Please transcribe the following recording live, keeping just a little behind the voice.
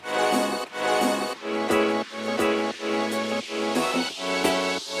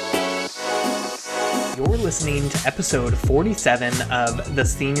You're listening to episode 47 of the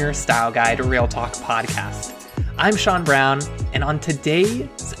Senior Style Guide Real Talk podcast. I'm Sean Brown, and on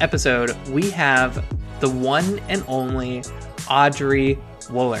today's episode, we have the one and only Audrey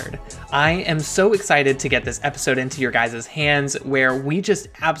Woolard. I am so excited to get this episode into your guys' hands where we just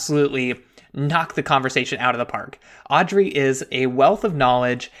absolutely knock the conversation out of the park. Audrey is a wealth of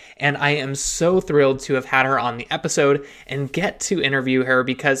knowledge, and I am so thrilled to have had her on the episode and get to interview her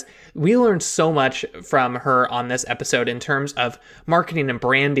because we learned so much from her on this episode in terms of marketing and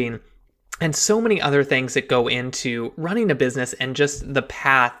branding and so many other things that go into running a business and just the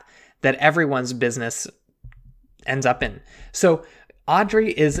path that everyone's business ends up in. So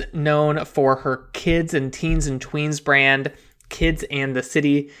Audrey is known for her kids and teens and tweens brand, Kids and the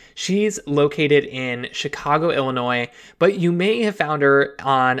City. She's located in Chicago, Illinois, but you may have found her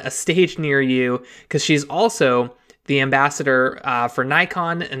on a stage near you because she's also the ambassador for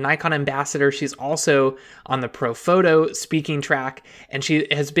Nikon, a Nikon ambassador. She's also on the Profoto speaking track, and she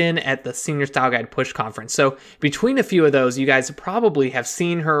has been at the Senior Style Guide Push Conference. So between a few of those, you guys probably have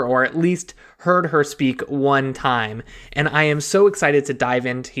seen her or at least heard her speak one time. And I am so excited to dive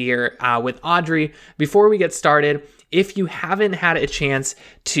into here with Audrey. Before we get started, if you haven't had a chance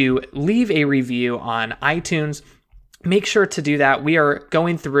to leave a review on iTunes, make sure to do that. We are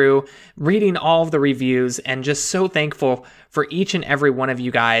going through, reading all of the reviews, and just so thankful for each and every one of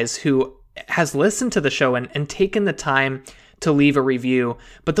you guys who has listened to the show and taken the time to leave a review.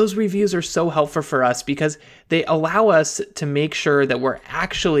 But those reviews are so helpful for us because they allow us to make sure that we're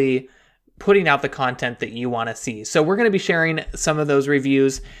actually putting out the content that you want to see. So we're going to be sharing some of those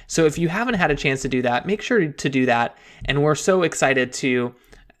reviews. So if you haven't had a chance to do that, make sure to do that. And we're so excited to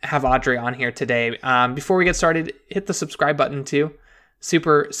have Audrey on here today. Before we get started, hit the subscribe button too.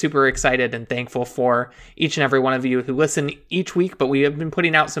 Super, super excited and thankful for each and every one of you who listen each week, but we have been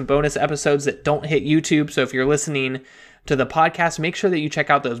putting out some bonus episodes that don't hit YouTube. So if you're listening to the podcast, make sure that you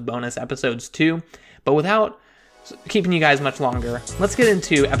check out those bonus episodes too. But without keeping you guys much longer, let's get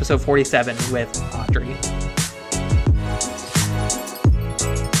into episode 47 with Audrey.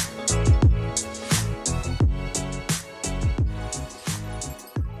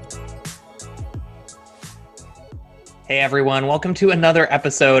 Hey everyone, welcome to another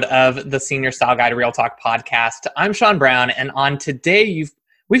episode of the Senior Style Guide Real Talk podcast. I'm Sean Brown, and on today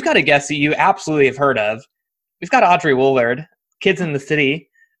we've got a guest that you absolutely have heard of. We've got Audrey Woolard, Kids in the City.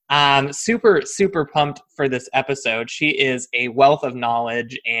 Super, super pumped for this episode. She is a wealth of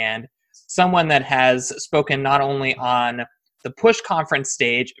knowledge and someone that has spoken not only on the Push conference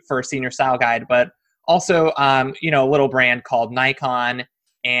stage for Senior Style Guide, but also, a little brand called Nikon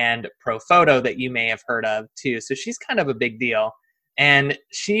and Profoto that you may have heard of too. So she's kind of a big deal. And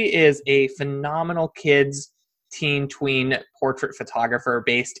she is a phenomenal kids, teen, tween portrait photographer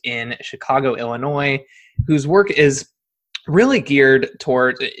based in Chicago, Illinois, whose work is really geared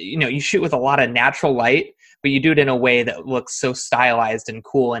toward, you shoot with a lot of natural light, but you do it in a way that looks so stylized and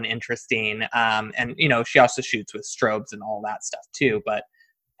cool and interesting. And she also shoots with strobes and all that stuff too, but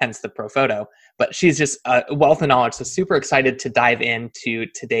hence the Profoto. But she's just a wealth of knowledge. So super excited to dive into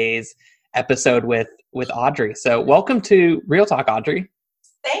today's episode with Audrey. So welcome to Real Talk, Audrey.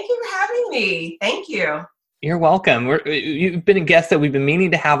 Thank you for having me. Thank you. You're welcome. You've been a guest that we've been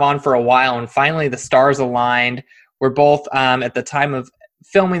meaning to have on for a while, and finally the stars aligned. We're both, at the time of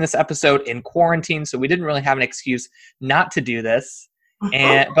filming this episode, in quarantine, so we didn't really have an excuse not to do this.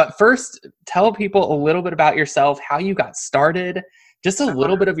 But first, tell people a little bit about yourself, how you got started, just a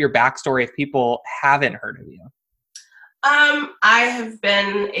little bit of your backstory if people haven't heard of you. I have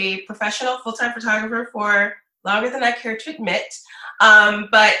been a professional full-time photographer for longer than I care to admit,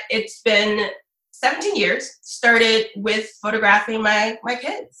 but it's been 17 years. Started with photographing my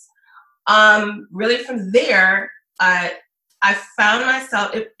kids. Really from there, I found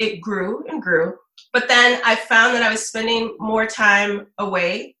myself, it grew and grew, but then I found that I was spending more time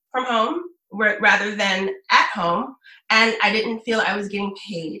away from home rather than at home, and I didn't feel I was getting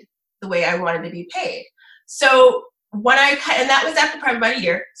paid the way I wanted to be paid. So and that was after probably about a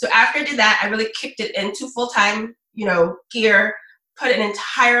year. So after I did that, I really kicked it into full-time, gear, put an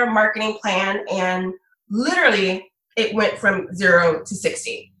entire marketing plan, and literally it went from 0 to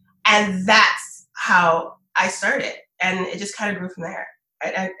 60. And that's how I started. And it just kind of grew from there.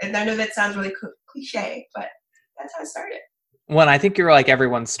 And I know that sounds really cliche, but that's how I started. Well, I think you're like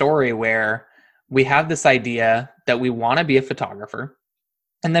everyone's story where we have this idea that we want to be a photographer.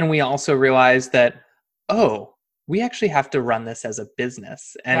 And then we also realize that, we actually have to run this as a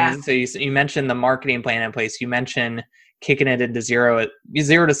business. And so you mentioned the marketing plan in place. You mentioned kicking it into 0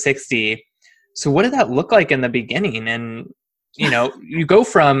 to 60. So what did that look like in the beginning? And, you go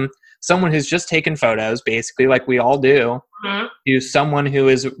from someone who's just taken photos, basically, like we all do, Mhm. to someone who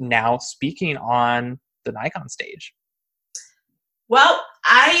is now speaking on the Nikon stage? Well,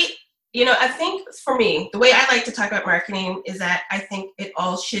 I think for me, the way I like to talk about marketing is that I think it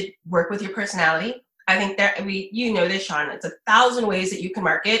all should work with your personality. I think that you know this, Sean, it's 1,000 ways that you can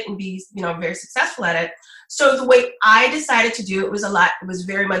market and be, very successful at it. So the way I decided to do it was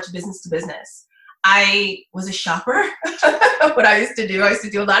very much business to business. I was a shopper. What I used to do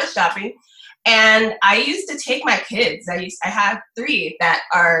a lot of shopping. And I used to take my kids. I have 3 that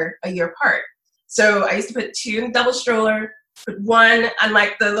are a year apart. So I used to put 2 in the double stroller, put 1 on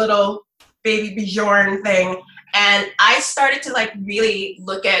like the little baby Bjorn thing. And I started to like really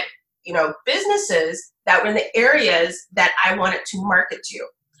look at, businesses that were in the areas that I wanted to market to.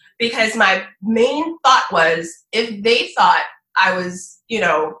 Because my main thought was if they thought I was,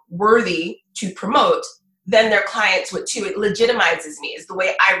 worthy to promote, then their clients would too. It legitimizes me is the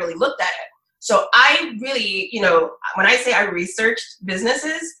way I really looked at it. So I really, when I say I researched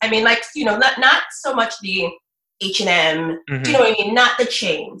businesses, I mean not so much the H&M, Mm-hmm. do you know what I mean? Not the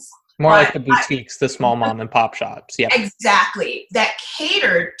chains. More like the boutiques, the small mom and pop shops. Yeah, exactly. That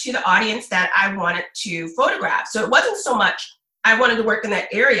catered to the audience that I wanted to photograph. So it wasn't so much I wanted to work in that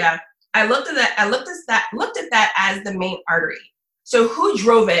area. I looked at that as the main artery. So who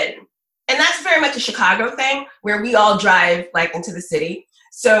drove in? And that's very much a Chicago thing where we all drive like into the city.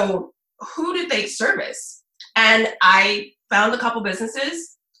 So who did they service? And I found a couple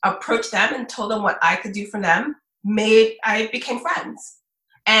businesses, approached them and told them what I could do for them. I became friends.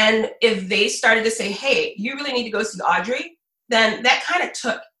 And if they started to say, hey, you really need to go see Audrey, then that kind of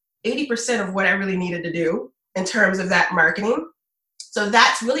took 80% of what I really needed to do in terms of that marketing. So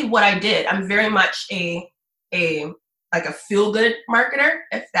that's really what I did. I'm very much a feel-good marketer,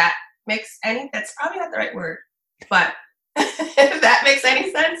 if that makes that's probably not the right word, but if that makes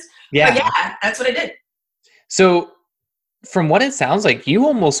any sense. Yeah. But yeah, that's what I did. So from what it sounds like, you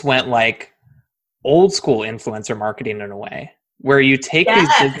almost went like old school influencer marketing in a way, where you take these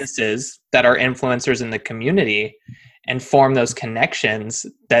businesses that are influencers in the community and form those connections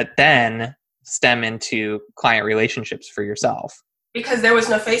that then stem into client relationships for yourself. Because there was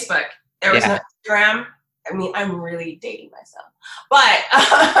no Facebook, there was no Instagram. I mean, I'm really dating myself,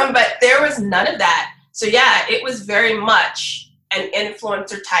 but there was none of that. So yeah, it was very much an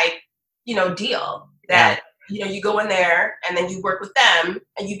influencer type, deal that, you go in there and then you work with them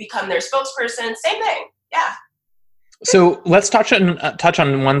and you become their spokesperson. Same thing. Yeah. So let's touch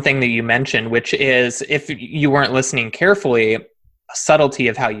on one thing that you mentioned, which is, if you weren't listening carefully, a subtlety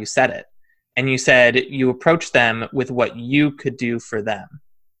of how you said it. And you said you approached them with what you could do for them.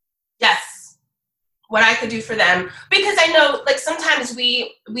 Yes. What I could do for them. Because I know, like, sometimes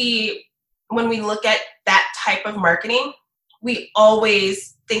we when we look at that type of marketing, we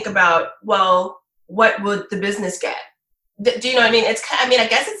always think about, well, what would the business get? Do you know what I mean? I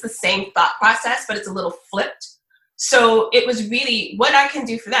guess it's the same thought process, but it's a little flipped. So it was really what I can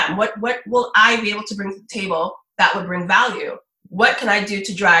do for them. What will I be able to bring to the table that would bring value? What can I do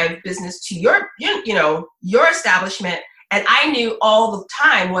to drive business to your establishment? And I knew all the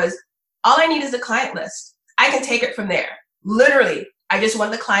time was, all I need is a client list. I can take it from there. Literally, I just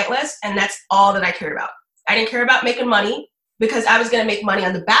want the client list, and that's all that I cared about. I didn't care about making money because I was going to make money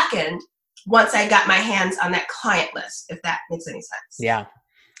on the back end once I got my hands on that client list, if that makes any sense. Yeah.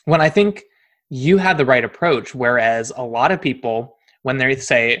 When I think you had the right approach, whereas a lot of people, when they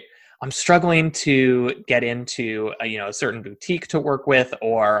say, I'm struggling to get into a certain boutique to work with,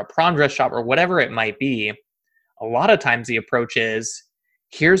 or a prom dress shop, or whatever it might be, a lot of times the approach is,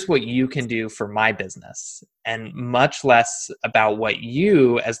 here's what you can do for my business, and much less about what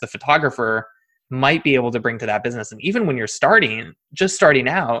you as the photographer might be able to bring to that business. And even when you're just starting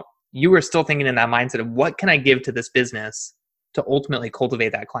out, you were still thinking in that mindset of, what can I give to this business to ultimately cultivate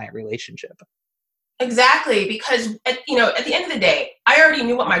that client relationship? Exactly, because at the end of the day, I already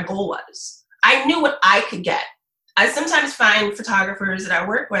knew what my goal was. I knew what I could get. I sometimes find photographers that I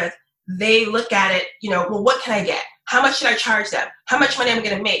work with, they look at it, well, what can I get? How much should I charge them? How much money am I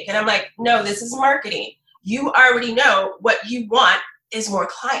going to make? And I'm like, no, this is marketing. You already know what you want is more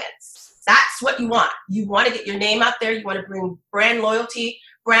clients. That's what you want. You want to get your name out there. You want to bring brand loyalty,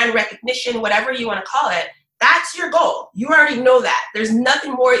 brand recognition, whatever you want to call it. That's your goal. You already know that. There's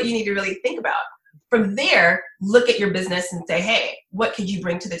nothing more you need to really think about. From there, look at your business and say, hey, what could you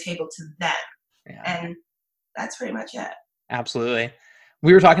bring to the table to them? Yeah. And that's pretty much it. Absolutely.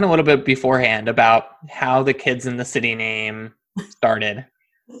 We were talking a little bit beforehand about how the Kids in the City name started.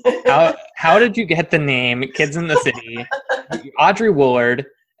 How did you get the name Kids in the City, Audrey Woolard,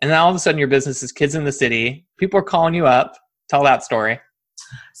 and then all of a sudden your business is Kids in the City? People are calling you up. Tell that story.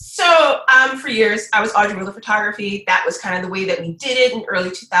 So for years, I was Audrey Wheeler Photography. That was kind of the way that we did it in early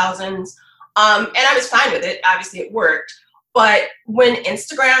 2000s. And I was fine with it. Obviously, it worked. But when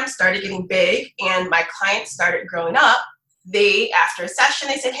Instagram started getting big and my clients started growing up, after a session,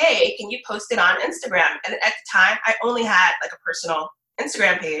 they said, hey, can you post it on Instagram? And at the time, I only had like a personal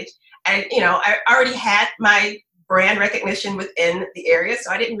Instagram page. And, I already had my brand recognition within the area,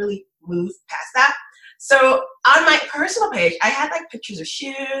 so I didn't really move past that. So on my personal page, I had like pictures of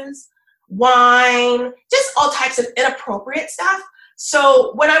shoes, wine, just all types of inappropriate stuff.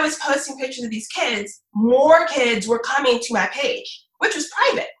 So when I was posting pictures of these kids, more kids were coming to my page, which was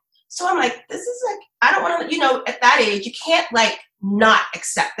private. So I'm like, this is like, I don't want to, at that age, you can't like not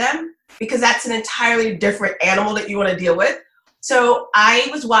accept them because that's an entirely different animal that you want to deal with. So I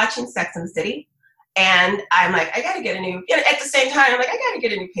was watching Sex and the City and I'm like, I got to get a new, at the same time, I'm like, I got to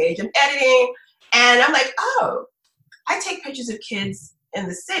get a new page. I'm editing and I'm like, oh, I take pictures of kids in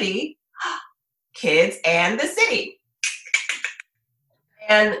the city, kids and the city.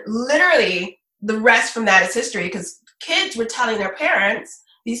 And literally the rest from that is history because kids were telling their parents,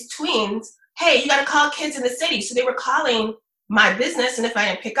 these tweens, hey, you got to call kids in the city. So they were calling my business. And if I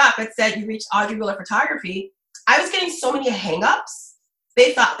didn't pick up, it said, you reached Audrey Wheeler Photography. I was getting so many hangups.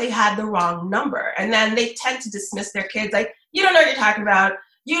 They thought they had the wrong number. And then they tend to dismiss their kids like, you don't know what you're talking about.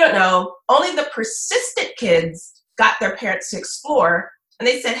 You don't know. Only the persistent kids got their parents to explore. And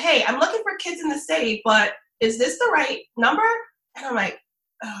they said, hey, I'm looking for kids in the city, but is this the right number? And I'm like,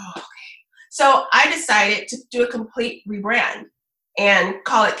 oh, okay. So I decided to do a complete rebrand and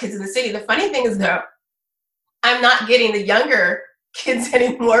call it Kids in the City. The funny thing is though, I'm not getting the younger kids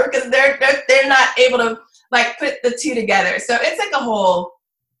anymore because they're not able to like put the two together. So it's like a whole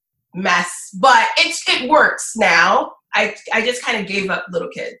mess, but it works now. I just kind of gave up little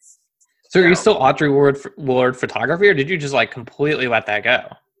kids. So are you still Audrey Wheeler Photography or did you just like completely let that go?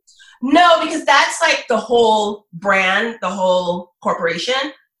 No, because that's like the whole brand, the whole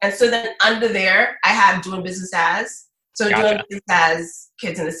corporation. And so then under there, I have doing business as. So gotcha. Doing business as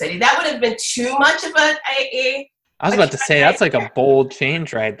Kids in the City. That would have been too much of I was about to say, that's like a bold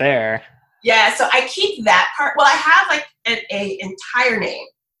change right there. Yeah, so I keep that part. Well, I have like an entire name.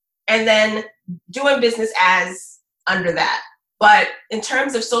 And then doing business as under that. But in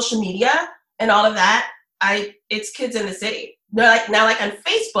terms of social media and all of that, it's Kids in the City. Now like on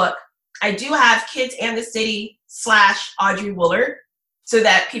Facebook, I do have Kids and the City / Audrey Wheeler so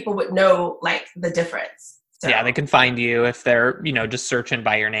that people would know like the difference. So. Yeah, they can find you if they're, just searching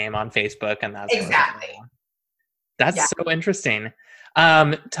by your name on Facebook and that's exactly. That's so interesting.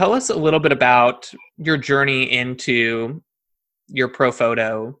 Tell us a little bit about your journey into your pro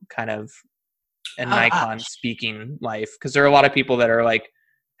photo kind of and Nikon speaking life. Because there are a lot of people that are like,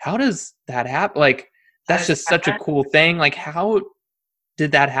 how does that happen? Like, that's just such a cool thing. Like, how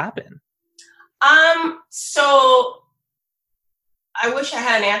did that happen? So I wish I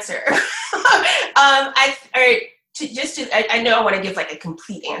had an answer. I know I want to give like a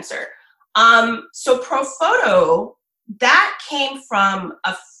complete answer. So pro photo, that came from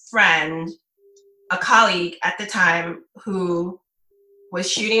a friend, a colleague at the time who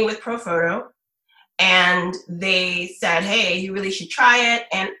was shooting with pro photo and they said, hey, you really should try it.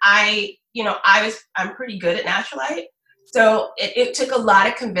 And I'm pretty good at natural light. So it took a lot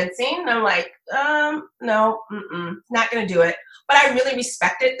of convincing. And I'm like, no, not going to do it. But I really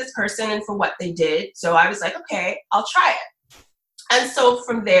respected this person and for what they did. So I was like, okay, I'll try it. And so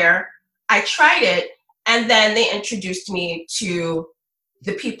from there, I tried it. And then they introduced me to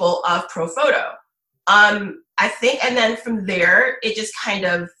the people of Pro Photo. I think, and then from there, it just kind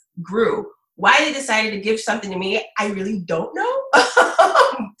of grew. Why they decided to give something to me, I really don't know.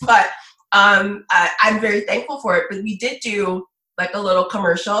 But I'm very thankful for it. But we did do like a little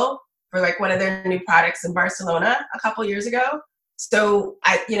commercial for like one of their new products in Barcelona a couple years ago. So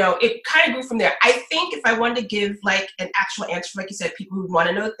it kind of grew from there. I think if I wanted to give like an actual answer, like you said, people who want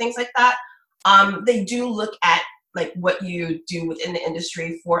to know things like that, they do look at like what you do within the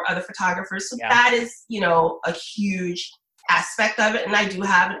industry for other photographers. So that is, a huge aspect of it. And I do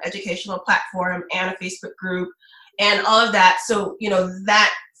have an educational platform and a Facebook group and all of that. So,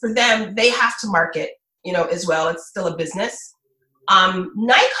 that for them, they have to market, as well. It's still a business.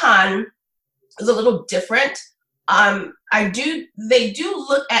 Nikon is a little different. They do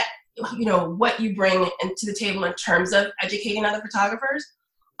look at, what you bring into the table in terms of educating other photographers.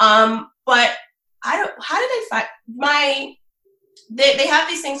 But how did they find they have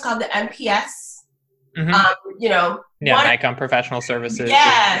these things called the NPS, Mm-hmm. Nikon Professional Services.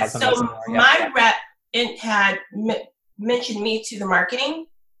 Yeah, so my rep had mentioned me to the marketing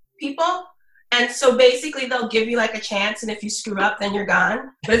people, And so basically they'll give you like a chance, and if you screw up, then you're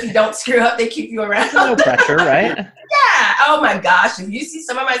gone. But if you don't screw up, they keep you around. No pressure, right? Yeah. Oh my gosh. If you see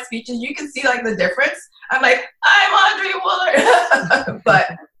some of my speeches, you can see like the difference. I'm like, I'm Audrey Wooler. but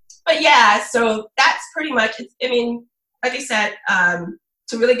yeah, so that's pretty much it. I mean, like I said,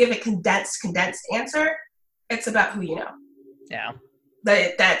 to really give a condensed answer, it's about who you know. Yeah.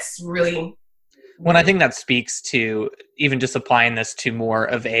 That's really. Well, I think that speaks to even just applying this to more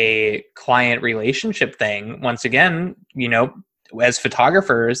of a client relationship thing. Once again, you know, as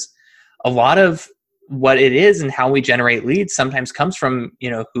photographers, a lot of what it is and how we generate leads sometimes comes from, you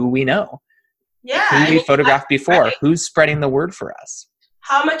know, who we know. Yeah. Who we photographed before, right? Who's spreading the word for us.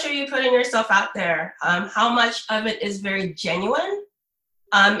 How much are you putting yourself out there? How much of it is very genuine?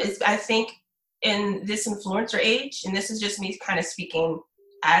 I think in this influencer age, and this is just me kind of speaking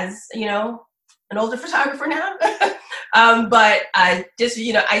as, you know, an older photographer now, but I just,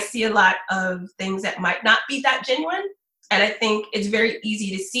 you know, I see a lot of things that might not be that genuine. And I think it's very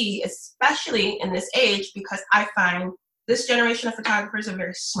easy to see, especially in this age, because I find this generation of photographers are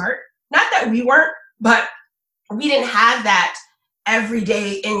very smart. Not that we weren't, but we didn't have that every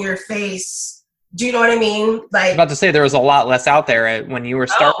day in your face. Do you know what I mean? Like, I was about to say, there was a lot less out there when you were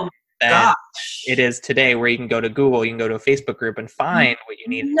starting than it is today, where you can go to Google, you can go to a Facebook group and find what you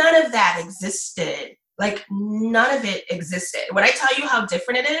need. None of that existed. Like, none of it existed. When I tell you how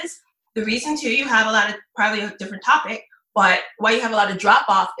different it is, the reason too you have a lot of, probably a different topic, but why you have a lot of drop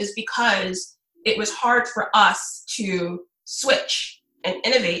off is because it was hard for us to switch and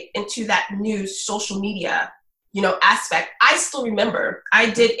innovate into that new social media, you know, aspect. I still remember we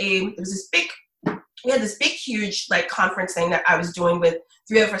had this big, huge like conference thing that I was doing with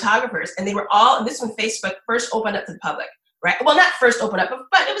 3 other photographers, and they were all, and this when Facebook first opened up to the public, right? Well, not first opened up,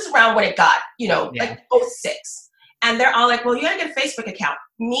 but it was around when it got, you know, like 06. And they're all like, well, you gotta get a Facebook account.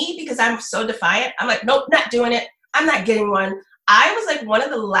 Me, because I'm so defiant, I'm like, nope, not doing it. I'm not getting one. I was like one of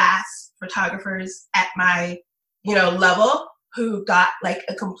the last photographers at my, you know, level who got like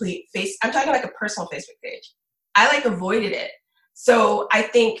a complete I'm talking like a personal Facebook page. I like avoided it. So I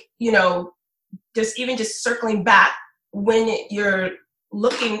think, you know, just circling back, when you're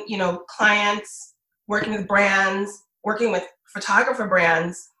looking, you know, clients, working with brands, working with photographer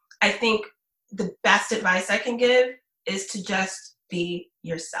brands, I think the best advice I can give is to just be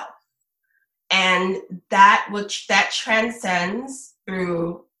yourself. And that transcends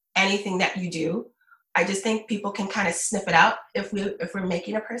through anything that you do. I just think people can kind of sniff it out if we're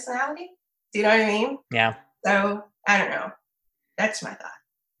making a personality. Do you know what I mean? Yeah. So I don't know. That's my thought.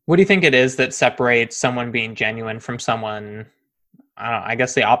 What do you think it is that separates someone being genuine from someone, I don't know, I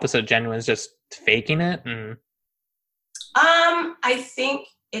guess the opposite of genuine is just faking it? And I think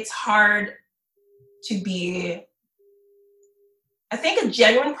it's hard to be, I think a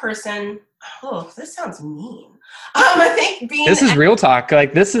genuine person, oh, this sounds mean. I think this is real talk.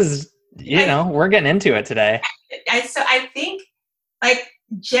 Like, this is, you know, we're getting into it today. So I think like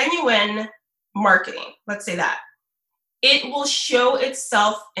genuine marketing, let's say that, it will show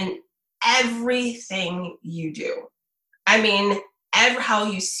itself in everything you do. I mean, how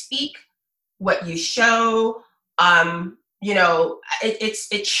you speak, what you show, you know,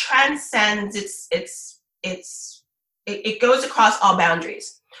 it transcends, it goes across all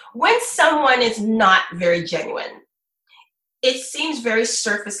boundaries. When someone is not very genuine, it seems very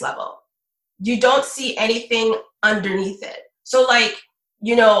surface level. You don't see anything underneath it. So like,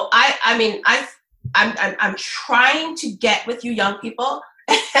 you know, I'm trying to get with you young people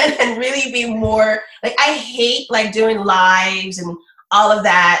and really be more like, I hate like doing lives and all of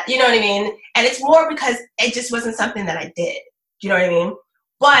that, you know what I mean? And it's more because it just wasn't something that I did. Do you know what I mean?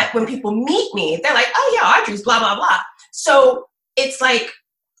 But when people meet me, they're like, oh yeah, Audrey's blah, blah, blah. So it's like,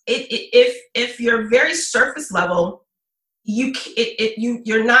 if you're very surface level,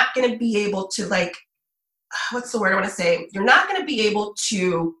 you're not going to be able to like, what's the word I want to say? You're not going to be able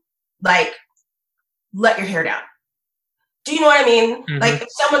to like, let your hair down. Do you know what I mean? Mm-hmm. Like if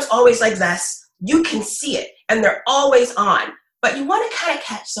someone's always like this, you can see it and they're always on. But you want to kind of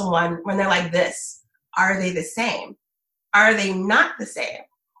catch someone when they're like this. Are they the same? Are they not the same?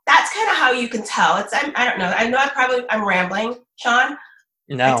 That's kind of how you can tell. I don't know. I know I'm rambling, Sean.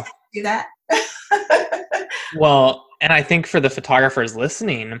 No. Do that. Well, and I think for the photographers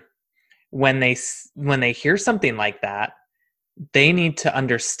listening, when they hear something like that, they need to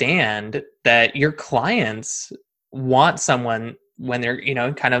understand that your clients want someone when they're, you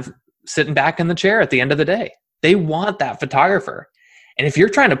know, kind of sitting back in the chair at the end of the day. They want that photographer. And if you're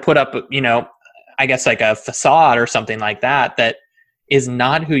trying to put up, you know, I guess like a facade or something like that is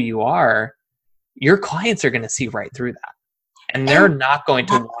not who you are, your clients are going to see right through that. And they're not going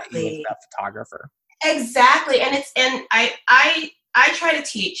to want you as Exactly. that photographer. Exactly. And I try to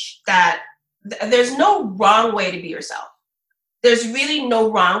teach that there's no wrong way to be yourself. There's really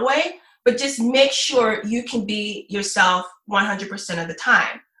no wrong way, but just make sure you can be yourself 100% of the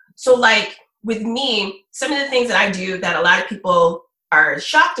time. So like with me, some of the things that I do that a lot of people are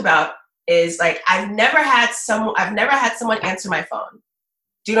shocked about is like I've never had someone answer my phone.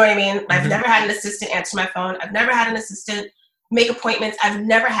 Do you know what I mean? I've never had an assistant answer my phone. I've never had an assistant make appointments. I've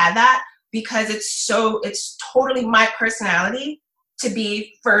never had that because it's totally my personality to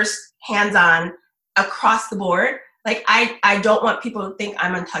be first hands-on across the board. Like I don't want people to think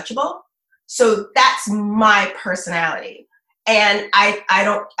I'm untouchable. So that's my personality. And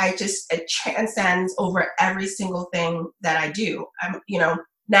it transcends over every single thing that I do.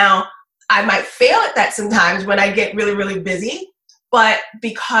 Now I might fail at that sometimes when I get really, really busy, but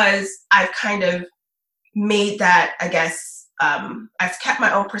because I've kind of made that, I guess, I've kept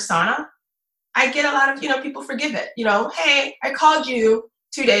my own persona, I get a lot of, people forgive it. Hey, I called you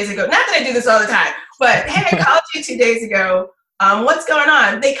 2 days ago. Not that I do this all the time, but hey, I called you 2 days ago. What's going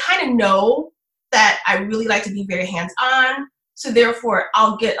on? They kind of know that I really like to be very hands-on. So therefore,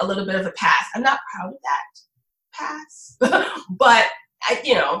 I'll get a little bit of a pass. I'm not proud of that pass, but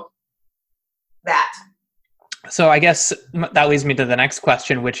that. So I guess that leads me to the next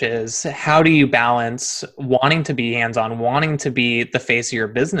question, which is how do you balance wanting to be hands-on, wanting to be the face of your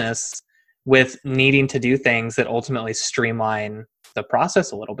business with needing to do things that ultimately streamline the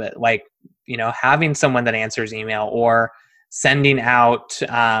process a little bit? Like, having someone that answers email or sending out,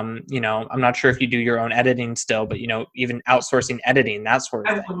 I'm not sure if you do your own editing still, but, even outsourcing editing, that sort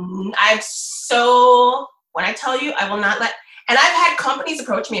of thing. When I tell you, I will not let, and I've had companies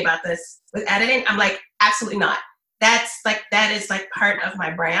approach me about this with editing. I'm like, absolutely not. That is like part of my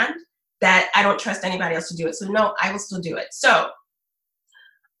brand that I don't trust anybody else to do it. So no, I will still do it. So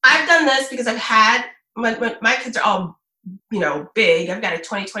I've done this because I've had, my kids are all, big. I've got a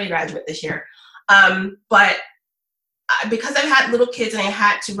 2020 graduate this year. But because I've had little kids and I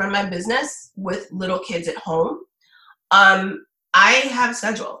had to run my business with little kids at home, I have a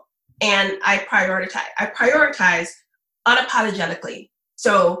schedule and I prioritize unapologetically.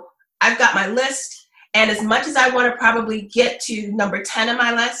 So I've got my list, and as much as I want to probably get to number 10 on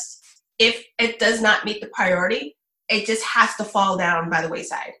my list, if it does not meet the priority, it just has to fall down by the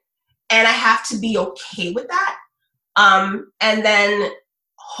wayside. And I have to be okay with that. And then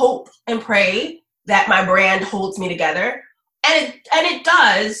hope and pray that my brand holds me together. And it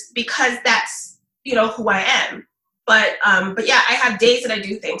does, because that's, who I am. But yeah, I have days that I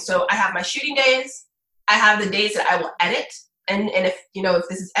do things. So I have my shooting days. I have the days that I will edit. And if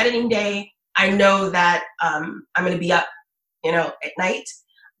this is editing day, I know that I'm going to be up, at night.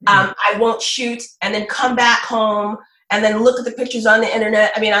 I won't shoot and then come back home and then look at the pictures on the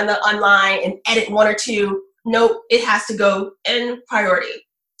internet. Online and edit one or two. Nope, it has to go in priority.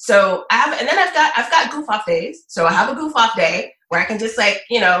 So I've got goof off days. So I have a goof off day where I can just hey.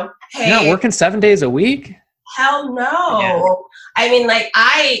 You're not working 7 days a week? Hell no. Yeah.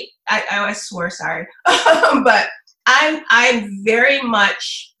 I swore, sorry. But I'm very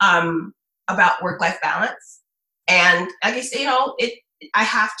much about work-life balance. And I guess, I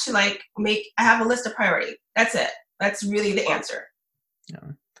have to I have a list of priority. That's it. That's really the answer.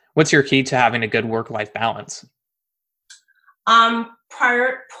 Yeah. What's your key to having a good work-life balance?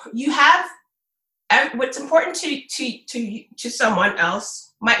 You have what's important to someone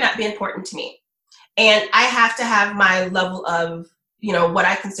else might not be important to me. And I have to have my level of, what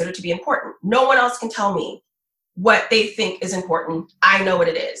I consider to be important. No one else can tell me what they think is important. I know what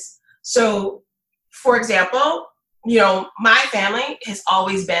it is. So, for example, my family has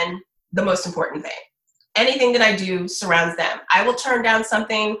always been the most important thing. Anything that I do surrounds them. I will turn down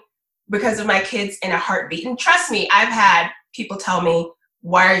something because of my kids in a heartbeat. And trust me, I've had people tell me,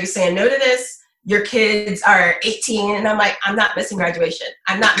 why are you saying no to this? Your kids are 18. And I'm like, I'm not missing graduation.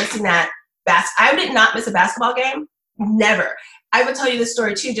 I'm not missing that. I did not miss a basketball game. Never. I would tell you this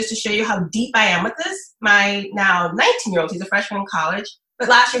story too, just to show you how deep I am with this. My now 19-year-old, he's a freshman in college, but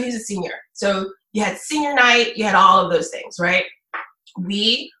last year he was a senior. So you had senior night, you had all of those things, right?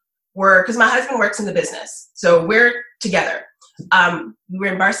 Because my husband works in the business, so we're together. We were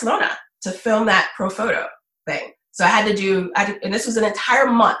in Barcelona to film that pro photo thing. So and this was an entire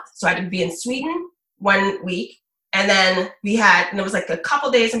month. So I had to be in Sweden 1 week. And then there was a couple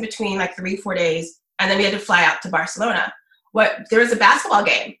days in between, 3-4 days. And then we had to fly out to Barcelona. There was a basketball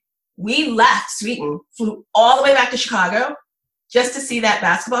game. We left Sweden, flew all the way back to Chicago just to see that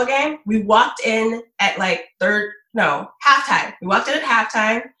basketball game. We walked in at halftime. We walked in at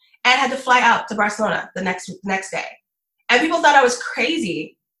halftime and had to fly out to Barcelona the next day. And people thought I was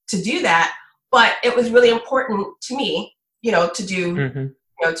crazy to do that, but it was really important to me, to do,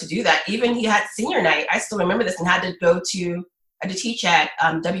 to do that. Even he had senior night. I still remember this, and had to teach at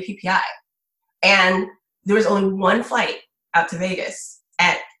WPPI. And there was only one flight out to Vegas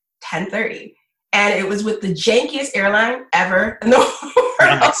at 10:30. And it was with the jankiest airline ever in the world.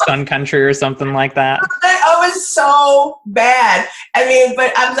 Like Sun Country or something like that. It was so bad. I mean,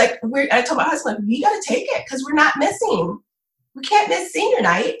 but I was like, I told my husband, like, we got to take it because we're not missing. We can't miss senior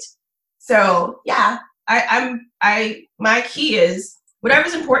night. So yeah, my key is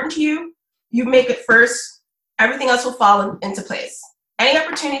whatever's important to you, you make it first. Everything else will fall into place. Any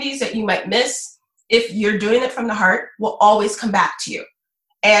opportunities that you might miss, if you're doing it from the heart, will always come back to you.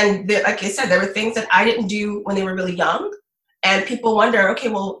 And like I said, there were things that I didn't do when they were really young. And people wonder, okay,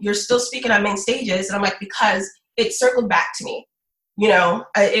 well, you're still speaking on main stages. And I'm like, because it circled back to me.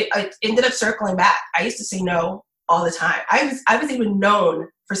 It ended up circling back. I used to say no all the time. I was even known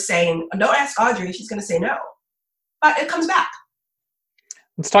for saying, don't ask Audrey, she's going to say no. But it comes back.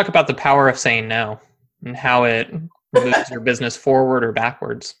 Let's talk about the power of saying no and how it moves your business forward or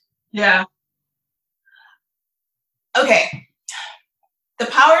backwards. Yeah. Okay. The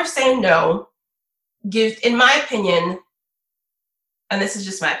power of saying no gives, in my opinion, and this is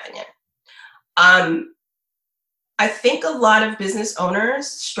just my opinion, I think a lot of business owners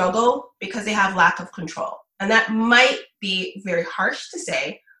struggle because they have lack of control. And that might be very harsh to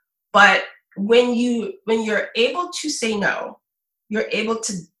say, but when you're able to say no, you're able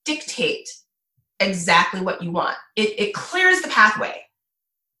to dictate exactly what you want. It clears the pathway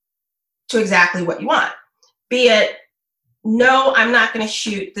to exactly what you want. Be it, no, I'm not going to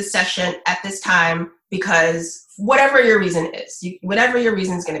shoot the session at this time because whatever your reason is, whatever your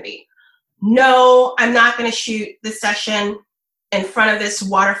reason is going to be. No, I'm not going to shoot the session in front of this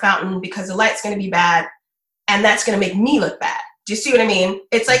water fountain because the light's going to be bad and that's going to make me look bad. Do you see what I mean?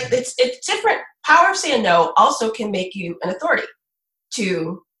 It's like, it's different. Power of saying no also can make you an authority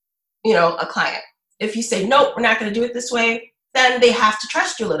to, a client. If you say, nope, we're not going to do it this way, then they have to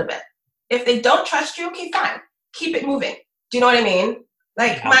trust you a little bit. If they don't trust you, okay, fine. Keep it moving. Do you know what I mean?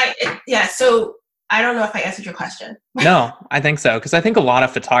 Like so I don't know if I answered your question. No, I think so. Because I think a lot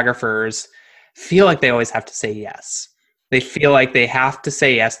of photographers feel like they always have to say yes. They feel like they have to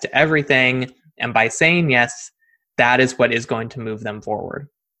say yes to everything. And by saying yes, that is what is going to move them forward.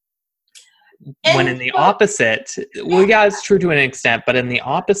 When in the opposite, well, yeah, it's true to an extent, but in the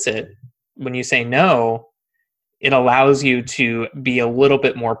opposite, when you say no, it allows you to be a little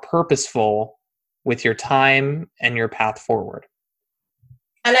bit more purposeful with your time and your path forward.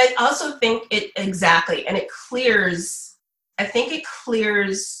 And I also think it clears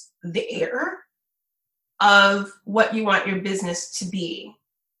the air of what you want your business to be.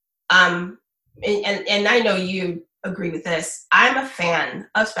 And I know you agree with this. I'm a fan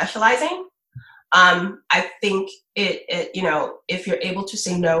of specializing. I think if you're able to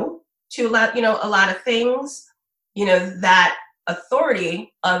say no to a lot of things, that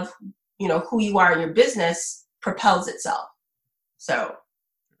authority of, who you are in your business propels itself. So.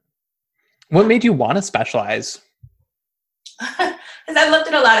 What made you want to specialize? Because I looked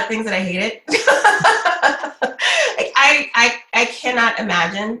at a lot of things that I hated. I cannot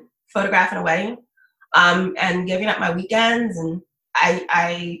imagine photographing a wedding, and giving up my weekends, and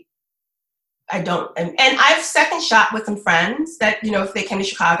I don't, and I've second shot with some friends that, if they came to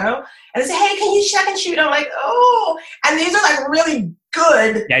Chicago and they say, hey, can you second shoot? I'm like, oh, and these are like really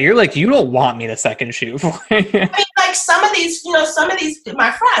good. Yeah, you're like, you don't want me to second shoot. I mean, like some of these,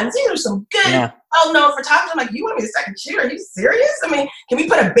 my friends, these are some good, well-known photographers. I'm like, you want me to second shoot? Are you serious? I mean, can we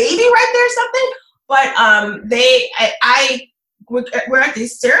put a baby right there or something? But we're at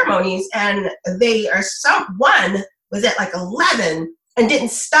these ceremonies, and one was at like 11 and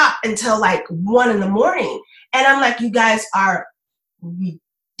didn't stop until like 1 a.m. And I'm like, you guys are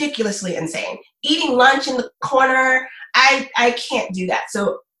ridiculously insane. Eating lunch in the corner, I can't do that.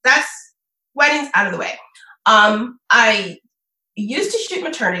 So that's weddings out of the way. I used to shoot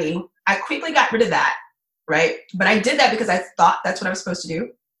maternity. I quickly got rid of that, right? But I did that because I thought that's what I was supposed to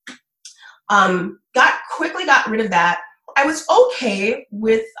do. Quickly got rid of that. I was okay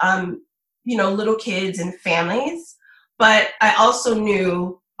with, little kids and families, but I also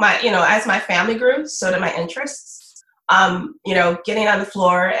knew as my family grew, so did my interests. Getting on the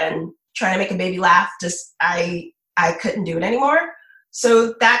floor and trying to make a baby laugh, I couldn't do it anymore.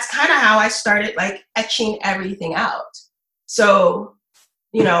 So that's kind of how I started like etching everything out. So,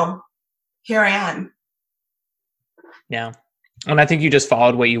 here I am. Yeah. And I think you just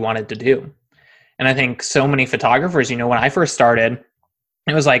followed what you wanted to do. And I think so many photographers, when I first started,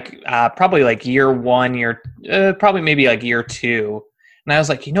 it was like probably like year one, probably maybe like year two. And I was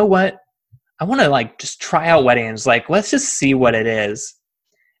like, you know what? I want to like just try out weddings. Like, let's just see what it is.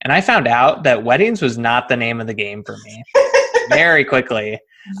 And I found out that weddings was not the name of the game for me very quickly.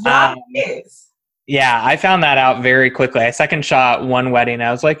 That is. Yeah, I found that out very quickly. I second shot one wedding. I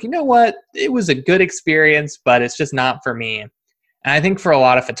was like, you know what? It was a good experience, but it's just not for me. And I think for a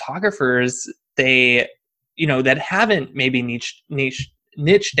lot of photographers, they, that haven't maybe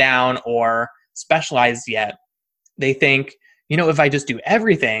niche down or specialized yet, they think, if I just do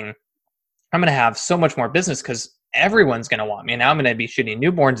everything, I'm going to have so much more business because everyone's going to want me. And now I'm going to be shooting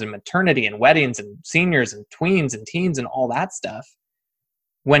newborns and maternity and weddings and seniors and tweens and teens and all that stuff.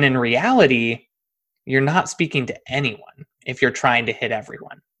 When in reality, you're not speaking to anyone if you're trying to hit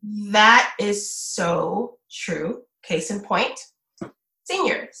everyone. That is so true. Case in point,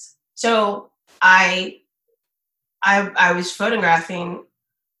 seniors. So I was photographing,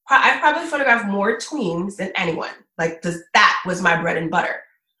 I probably photographed more tweens than anyone. Like that was my bread and butter.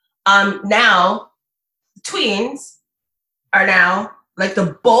 Now tweens are now like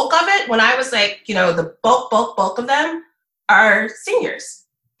the bulk of it. When I was like, the bulk of them are seniors.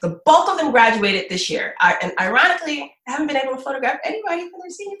 The bulk of them graduated this year. And ironically, I haven't been able to photograph anybody for their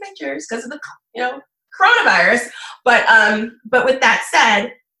senior pictures because of the, coronavirus. But with that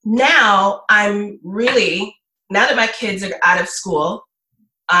said, now now that my kids are out of school,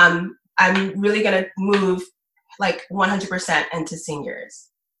 I'm really going to move like 100% into seniors.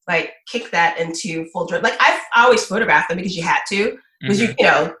 Like kick that into full drive. Like I've always photographed them because you had to, because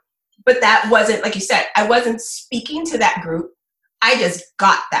but that wasn't, like you said, I wasn't speaking to that group. I just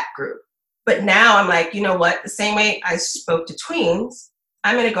got that group. But now I'm like, you know what? The same way I spoke to tweens,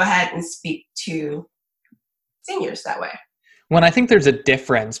 I'm going to go ahead and speak to seniors that way. When I think there's a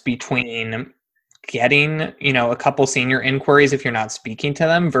difference between getting, a couple senior inquiries if you're not speaking to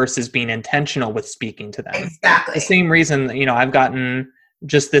them versus being intentional with speaking to them. Exactly. The same reason, I've gotten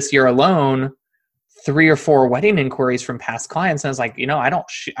just this year alone 3 or 4 wedding inquiries from past clients. And I was like,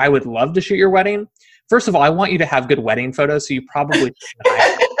 I would love to shoot your wedding. First of all, I want you to have good wedding photos. So you probably shouldn't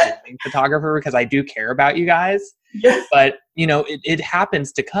hire a wedding photographer because I do care about you guys. Yeah. But, it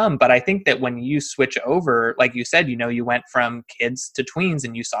happens to come. But I think that when you switch over, like you said, you went from kids to tweens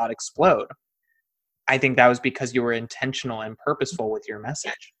and you saw it explode. I think that was because you were intentional and purposeful with your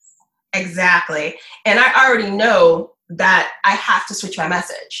message. Exactly. And I already know that I have to switch my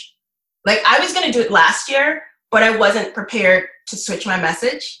message. Like I was going to do it last year, but I wasn't prepared to switch my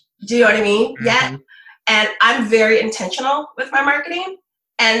message. Do you know what I mean? Mm-hmm. Yet. And I'm very intentional with my marketing.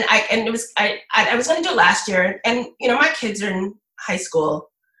 And I was going to do it last year. And, my kids are in high school.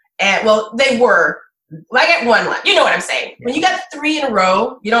 And well, they were. I get one. You know what I'm saying? Yeah. When you get 3 in a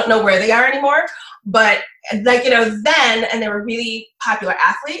row, you don't know where they are anymore. But like, then, and they were really popular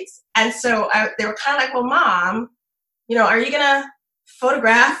athletes. And so they were kind of like, well, Mom, are you going to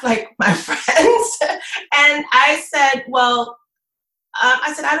photograph like my friends? And I said, well,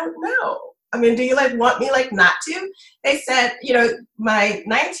 I don't know. I mean, do you like want me like not to? They said, my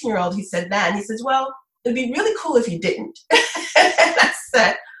 19-year-old, he said, well, it'd be really cool if you didn't. And I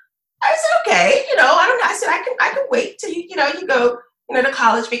said, okay, I don't know. I said, I can wait till you go, to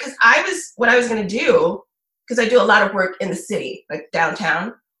college because what I was going to do, because I do a lot of work in the city, like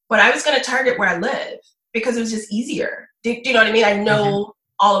downtown, but I was going to target where I live because it was just easier. Do you know what I mean? I know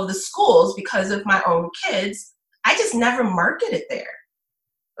all of the schools because of my own kids. I just never marketed there.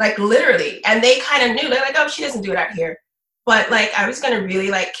 Like literally. And they kind of knew, they're like, oh, she doesn't do it out here. But like, I was going to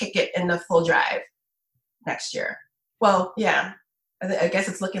really like kick it in the full drive next year. Well, yeah, I guess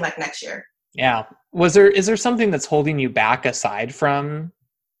it's looking like next year. Yeah. Is there something that's holding you back aside from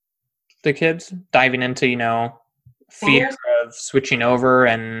the kids diving into, fear of switching over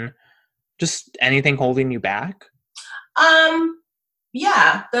and just anything holding you back?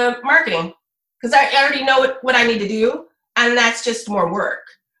 Yeah, the marketing, because I already know what I need to do. And that's just more work.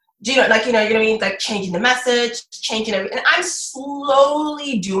 Do you know, like, you're going to mean like changing the message, changing everything. And I'm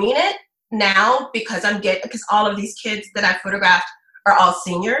slowly doing it now because because all of these kids that I photographed are all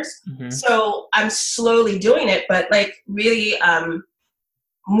seniors. Mm-hmm. So I'm slowly doing it, but like really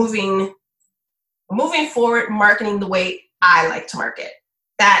moving forward, marketing the way I like to market.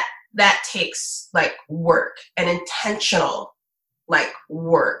 That takes like work and intentional like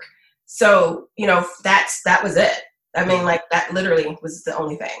work. So, that was it. I mean, like that literally was the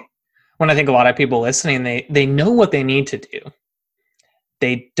only thing. When I think a lot of people listening, they know what they need to do.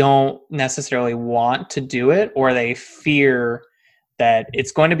 They don't necessarily want to do it, or they fear that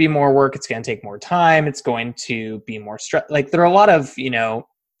it's going to be more work. It's going to take more time. It's going to be more stress. Like there are a lot of,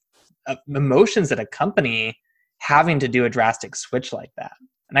 emotions that accompany having to do a drastic switch like that.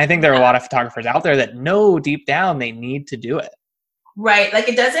 And I think there are a lot of photographers out there that know deep down they need to do it. Right. Like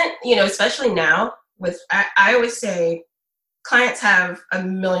it doesn't, especially now I always say clients have a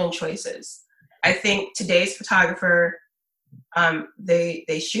million choices. I think today's photographer,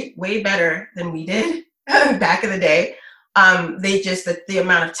 they shoot way better than we did back in the day. The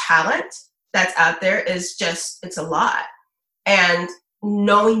amount of talent that's out there is it's a lot. And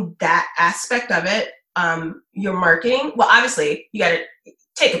knowing that aspect of it, your marketing, well, obviously you got to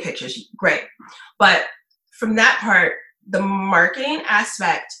take a picture, great. But from that part, the marketing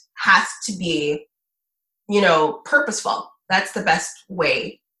aspect has to be, purposeful. That's the best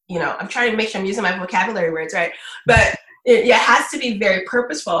way. I'm trying to make sure I'm using my vocabulary words right, but it has to be very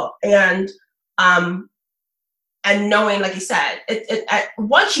purposeful and knowing, like you said,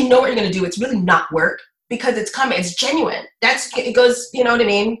 once you know what you're going to do, it's really not work because it's coming. It's genuine. It goes, you know what I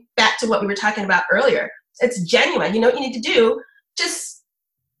mean? Back to what we were talking about earlier. It's genuine. You know what you need to do? Just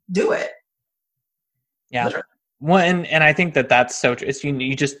do it. Yeah. Literally. Well, and I think that's so true. It's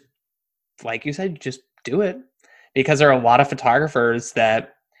you just, like you said, just do it, because there are a lot of photographers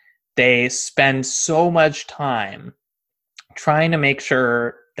that they spend so much time trying to make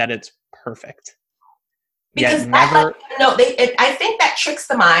sure that it's perfect. Because I think that tricks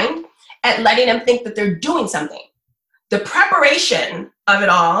the mind at letting them think that they're doing something. The preparation of it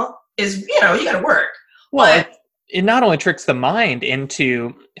all is, you got to work. Well, it not only tricks the mind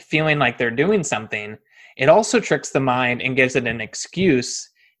into feeling like they're doing something, it also tricks the mind and gives it an excuse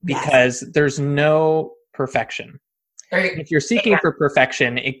because there's no perfection. If you're seeking for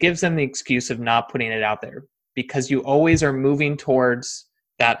perfection, it gives them the excuse of not putting it out there because you always are moving towards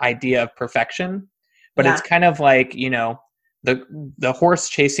that idea of perfection. But it's kind of like, the horse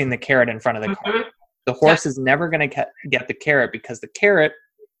chasing the carrot in front of the car. The horse is never going to get the carrot because the carrot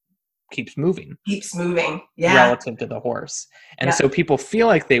keeps moving. Relative to the horse. And so people feel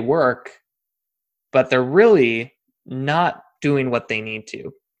like they work, but they're really not doing what they need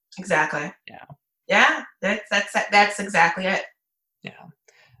to. Exactly. Yeah. That's exactly it. Yeah.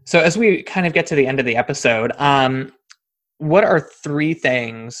 So as we kind of get to the end of the episode, what are 3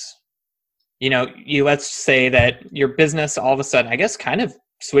 things, let's say that your business all of a sudden, I guess kind of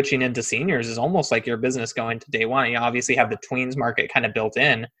switching into seniors is almost like your business going to day one. You obviously have the tweens market kind of built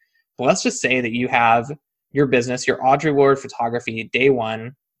in. But let's just say that you have your business, your Audrey Ward Photography, day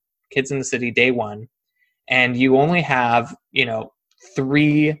one, Kids in the City, day one, and you only have,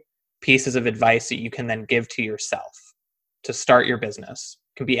 3 pieces of advice that you can then give to yourself to start your business.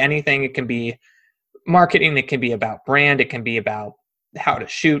 It can be anything. It can be marketing. It can be about brand. It can be about how to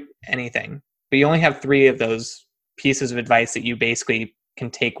shoot, anything. But you only have 3 of those pieces of advice that you basically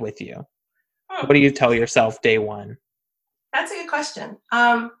can take with you. What do you tell yourself day one? That's a good question.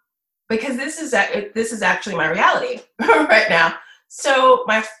 Because this is actually my reality right now. So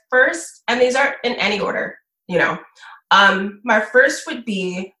my first, and these aren't in any order, my first would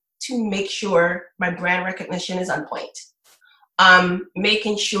be to make sure my brand recognition is on point.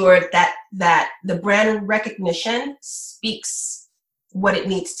 Making sure that the brand recognition speaks what it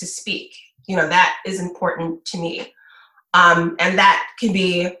needs to speak. That is important to me. And that can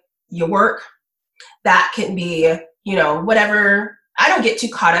be your work. That can be, whatever. I don't get too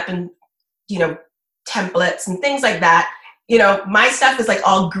caught up in, templates and things like that. My stuff is like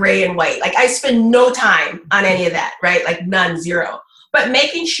all gray and white. Like I spend no time on any of that, right? Like none, 0. But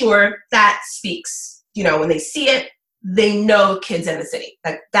making sure that speaks, when they see it, they know Kids in the City.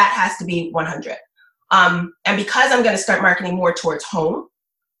 Like that has to be 100. And because I'm going to start marketing more towards home,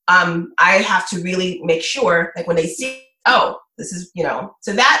 I have to really make sure, like when they see, oh, this is,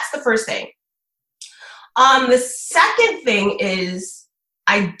 so that's the first thing. The second thing is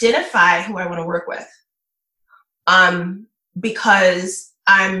identify who I want to work with. Because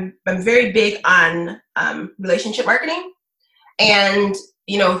I'm very big on relationship marketing and,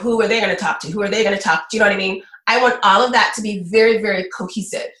 who are they going to talk to? Who are they going to talk to? You know what I mean? I want all of that to be very, very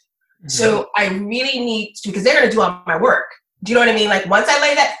cohesive. Mm-hmm. So I really need to, because they're going to do all my work. Do you know what I mean? Like once I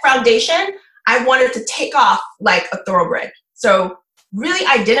lay that foundation, I want it to take off like a thoroughbred. So really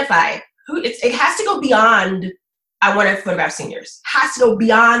identify it has to go beyond, I want to photograph seniors. Has to go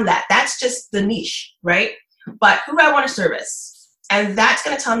beyond that. That's just the niche, right? But who do I want to service? And that's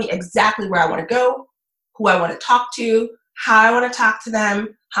going to tell me exactly where I want to go, who I want to talk to, how I want to talk to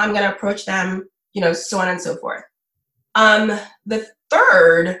them, how I'm going to approach them, so on and so forth. The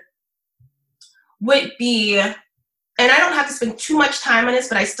third would be, and I don't have to spend too much time on this,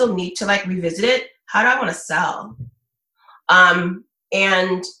 but I still need to like revisit it. How do I want to sell? And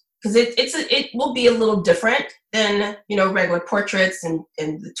because it will be a little different than, regular portraits and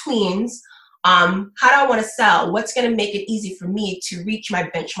the tweens. How do I want to sell? What's going to make it easy for me to reach my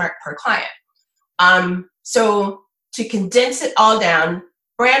benchmark per client? So to condense it all down,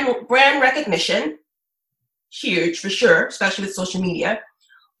 brand recognition, huge for sure, especially with social media.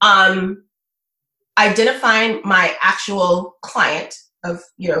 Identifying my actual client of,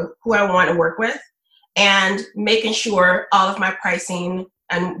 who I want to work with, and making sure all of my pricing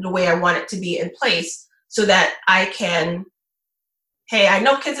and the way I want it to be in place so that I can, hey, I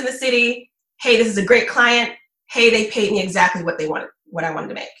know Kids in the City. Hey, this is a great client. Hey, they paid me exactly what I wanted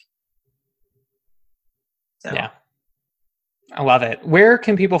to make. So. Yeah. I love it. Where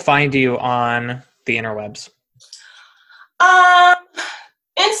can people find you on the interwebs?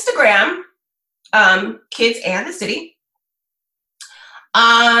 Instagram, Kids and the City.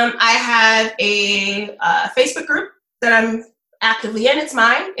 I have a Facebook group that I'm actively in. It's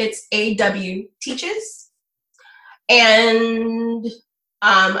mine. It's AW Teaches. And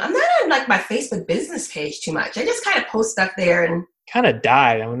I'm not on like my Facebook business page too much. I just kind of post stuff there and kind of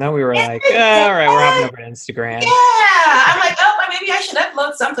died. And then we were like, all right, we're hopping over to Instagram. Yeah. I'm like, maybe I should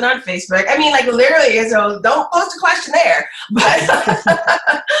upload something on Facebook. I mean, like literally, so don't post a question there. But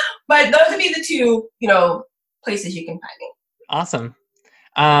but those would be the two, places you can find me. Awesome.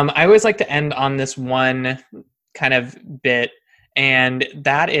 I always like to end on this one kind of bit, and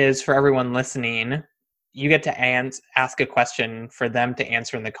that is for everyone listening, you get to ask a question for them to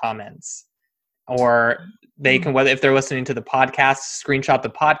answer in the comments. Or they can, whether if they're listening to the podcast, screenshot the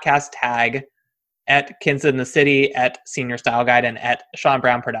podcast tag at Kids in the City, at Senior Style Guide, and at Sean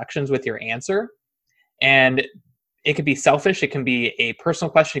Brown Productions with your answer. And it could be selfish. It can be a personal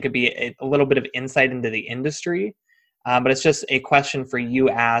question. It could be a little bit of insight into the industry. But it's just a question for you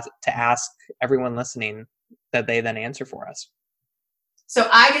to ask everyone listening that they then answer for us. So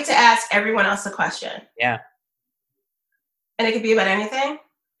I get to ask everyone else a question. Yeah. And it could be about anything?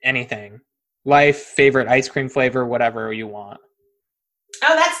 Anything. Life, favorite ice cream flavor, whatever you want.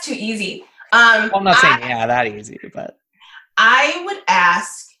 Oh, that's too easy. Well, I'm not saying that easy, but I would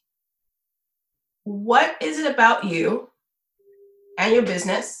ask, what is it about you and your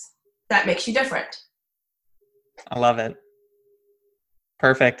business that makes you different? I love it.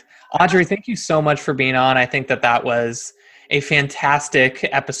 Perfect. Audrey, thank you so much for being on. I think that was a fantastic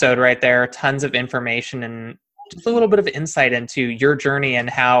episode right there. Tons of information and just a little bit of insight into your journey and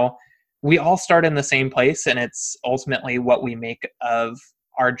how we all start in the same place, and it's ultimately what we make of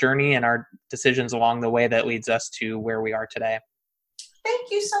our journey and our decisions along the way that leads us to where we are today.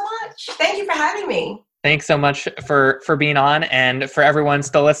 Thank you so much. Thank you for having me. Thanks so much for being on. And for everyone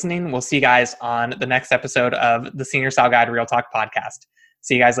still listening, we'll see you guys on the next episode of the Senior Style Guide Real Talk podcast.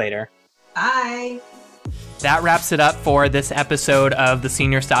 See you guys later. Bye. That wraps it up for this episode of the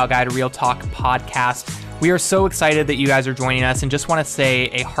Senior Style Guide Real Talk podcast. We are so excited that you guys are joining us and just want to say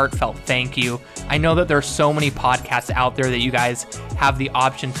a heartfelt thank you. I know that there are so many podcasts out there that you guys have the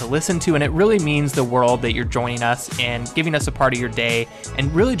option to listen to, and it really means the world that you're joining us and giving us a part of your day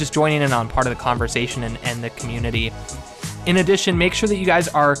and really just joining in on part of the conversation and the community. In addition, make sure that you guys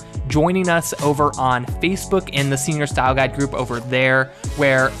are joining us over on Facebook in the Senior Style Guide group over there,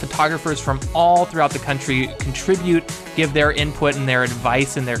 where photographers from all throughout the country contribute, give their input and their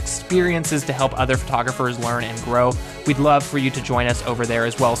advice and their experiences to help other photographers learn and grow. We'd love for you to join us over there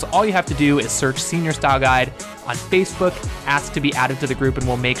as well. So all you have to do is search Senior Style Guide on Facebook, ask to be added to the group, and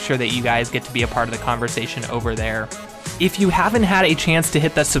we'll make sure that you guys get to be a part of the conversation over there. If you haven't had a chance to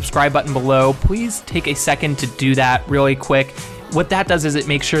hit that subscribe button below, please take a second to do that really quick. What that does is it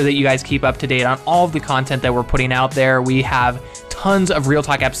makes sure that you guys keep up to date on all of the content that we're putting out there. We have tons of Real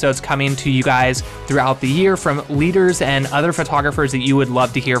Talk episodes coming to you guys throughout the year from leaders and other photographers that you would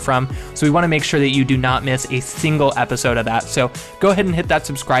love to hear from. So we want to make sure that you do not miss a single episode of that. So go ahead and hit that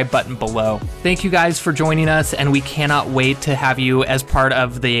subscribe button below. Thank you guys for joining us, and we cannot wait to have you as part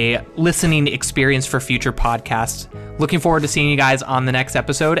of the listening experience for future podcasts. Looking forward to seeing you guys on the next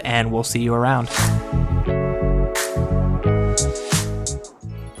episode, and we'll see you around.